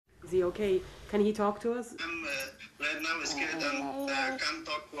Is he okay? Can he talk to us? I'm right now scared and can't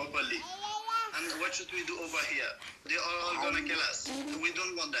talk properly. And what should we do over here? They are all gonna kill us. We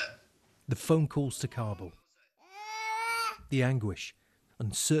don't want that. The phone calls to Kabul. The anguish,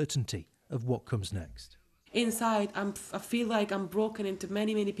 uncertainty of what comes next. Inside, I feel like I'm broken into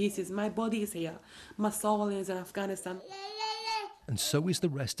many, many pieces. My body is here. My soul is in Afghanistan. And so is the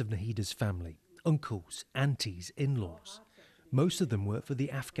rest of Nahida's family, uncles, aunties, in-laws. Most of them work for the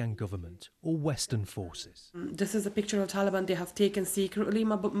Afghan government or Western forces. This is a picture of Taliban they have taken secretly,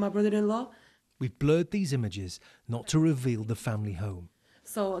 my brother-in-law. We've blurred these images not to reveal the family home.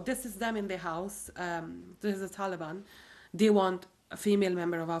 So this is them in their house. This is the Taliban. They want a female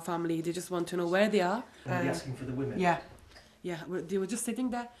member of our family. They just want to know where they are. Are they asking for the women? Yeah. They were just sitting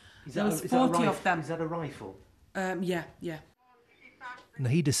there. There was 40 of them. Is that a rifle? Yeah.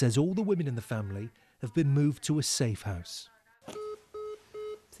 Nahida says all the women in the family have been moved to a safe house.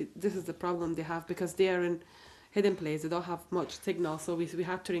 See, this is the problem they have because they are in hidden place. They don't have much signal, so we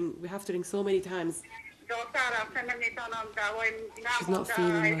have to ring. We have to ring so many times. She's not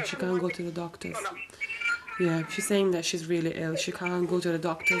feeling well. She can't go to the doctors. Yeah, she's saying that she's really ill. She can't go to the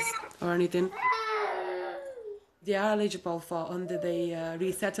doctors or anything. They are eligible for under the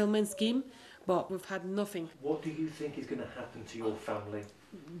resettlement scheme, but we've had nothing. What do you think is going to happen to your family?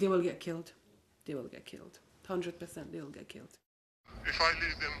 They will get killed. They will get killed. 100% they will get killed. If I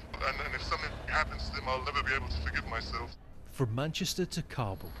leave them and if something happens to them, I'll never be able to forgive myself. From Manchester to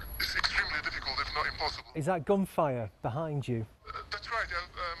Kabul. It's extremely difficult, if not impossible. Is that gunfire behind you? That's right.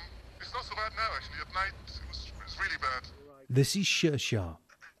 It's not so bad now, actually. At night, it was really bad. This is Shah,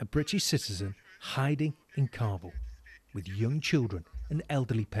 a British citizen hiding in Kabul with young children and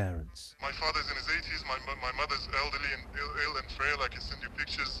elderly parents. My father's in his 80s, my mother's elderly and ill and frail. I can send you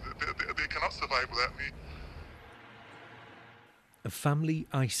pictures. They cannot survive without me. A family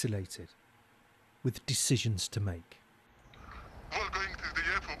isolated with decisions to make. Well, going to the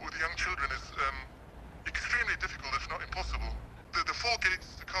airport with young children is extremely difficult, if not impossible. The four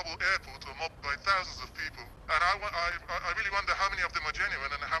gates to Kabul airport are mobbed by thousands of people. And I really wonder how many of them are genuine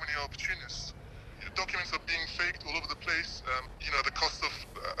and how many are opportunists. Documents are being faked all over the place, the cost of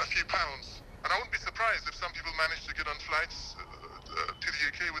a few pounds. And I wouldn't be surprised if some people manage to get on flights to the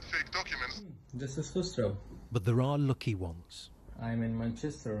UK with fake documents. This is Khusro. But there are lucky ones. I'm in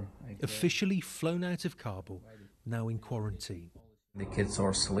Manchester. Officially flown out of Kabul, now in quarantine. The kids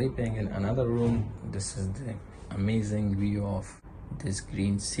are sleeping in another room. This is the amazing view of this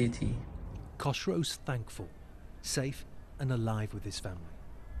green city. Khosrow's thankful, safe and alive with his family.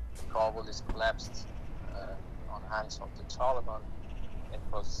 Kabul is collapsed on hands of the Taliban. It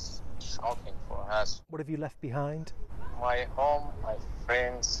was shocking for us. What have you left behind? My home, my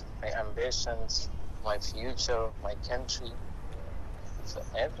friends, my ambitions, my future, my country, so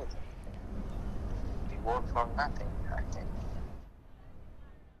everything. We work for nothing, I think.